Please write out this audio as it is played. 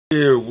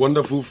A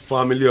wonderful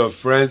family of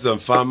friends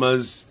and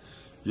farmers,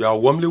 you are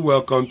warmly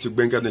welcome to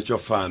Benga Nature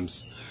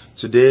Farms.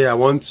 Today I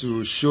want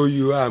to show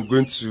you how I'm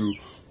going to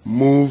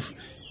move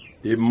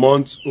a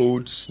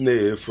month-old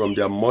snail from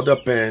their mother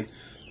pen.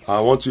 I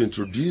want to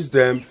introduce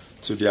them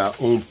to their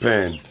own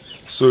pen.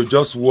 So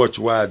just watch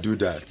while I do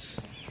that.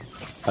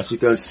 As you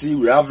can see,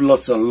 we have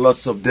lots and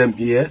lots of them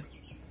here.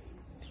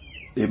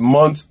 A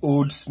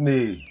month-old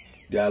snail.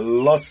 There are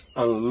lots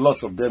and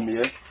lots of them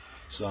here.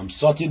 So I'm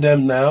sorting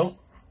them now.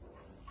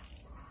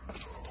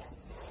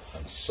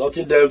 I'm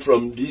sorting them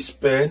from this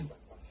pen.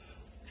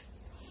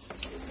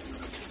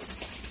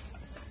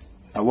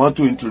 I want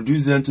to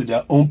introduce them to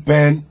their own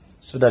pen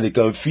so that they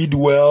can feed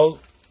well,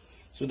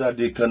 so that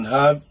they can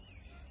have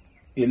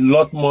a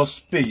lot more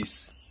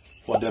space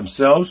for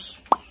themselves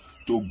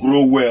to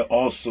grow well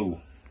also.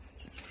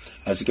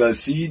 As you can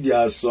see,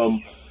 there are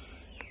some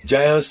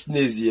giant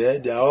snails here.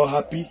 They are all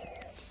happy,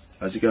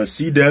 as you can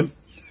see them.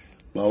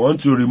 But I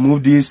want to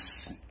remove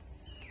this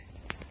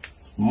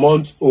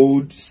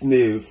month-old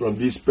snail from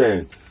this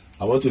pen.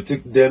 I want to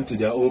take them to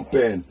their own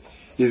pen.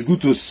 It's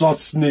good to sort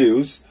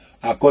snails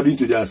according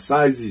to their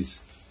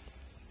sizes.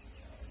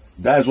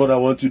 That is what I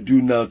want to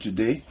do now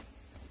today.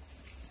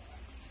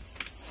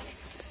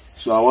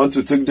 So I want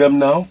to take them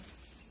now.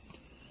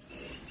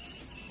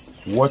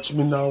 Watch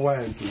me now while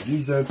I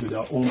introduce them to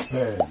their own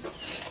pen.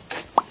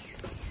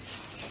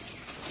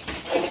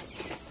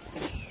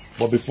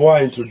 But before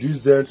I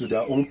introduce them to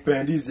their own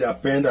pen, this is their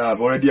pen that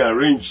I've already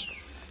arranged.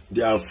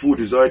 Their food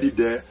is already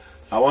there.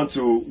 I want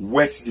to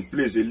wet the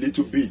place a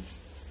little bit.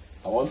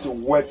 I want to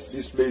wet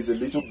this place a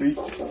little bit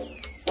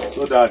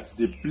so that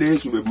the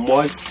place will be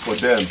moist for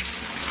them.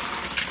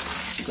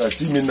 You can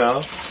see me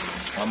now.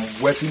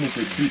 I'm wetting it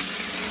a bit.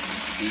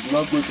 It's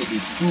not going to be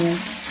too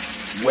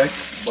wet,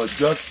 but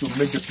just to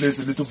make the place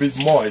a little bit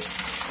moist,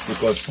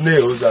 because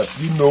snails,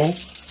 as you know,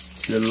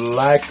 they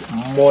like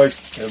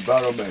moist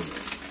environment.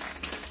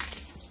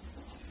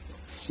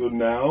 So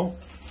now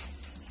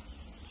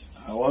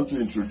I want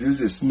to introduce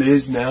the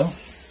snails now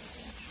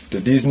to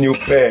this new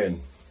pen.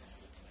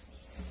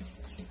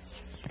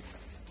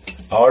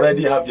 I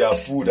already have their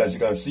food, as you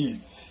can see.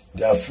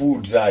 Their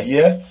foods are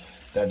here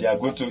that they are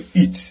going to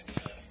eat.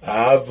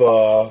 I have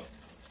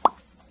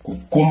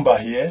cucumber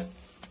here.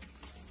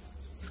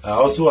 I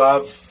also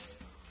have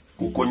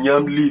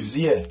cocoyam leaves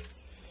here.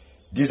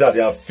 These are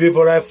their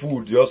favorite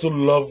food. They also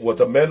love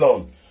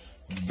watermelon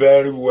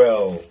very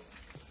well.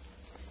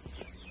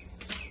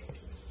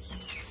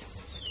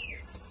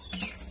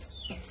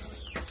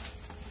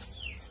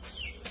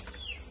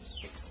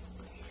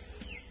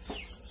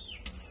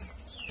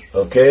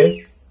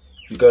 Okay,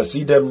 you can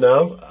see them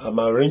now. I'm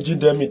arranging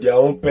them in their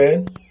own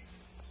pen.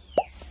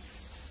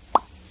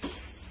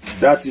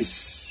 That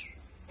is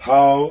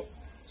how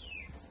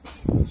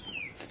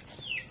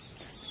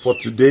for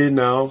today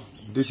now.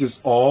 This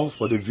is all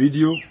for the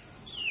video.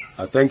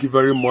 I thank you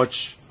very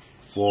much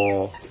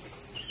for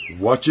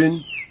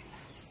watching.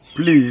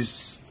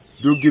 Please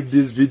do give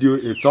this video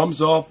a thumbs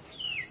up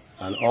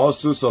and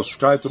also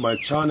subscribe to my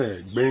channel,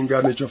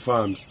 Benga Nature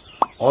Farms.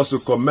 Also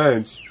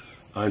comment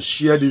and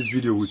share this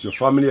video with your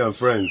family and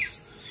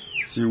friends.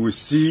 Till we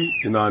see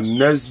in our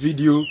next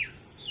video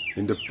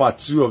in the part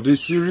 2 of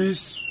this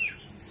series.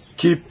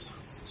 Keep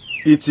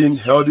eating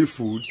healthy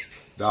foods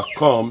that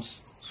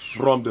comes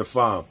from the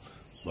farm.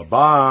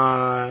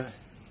 Bye-bye.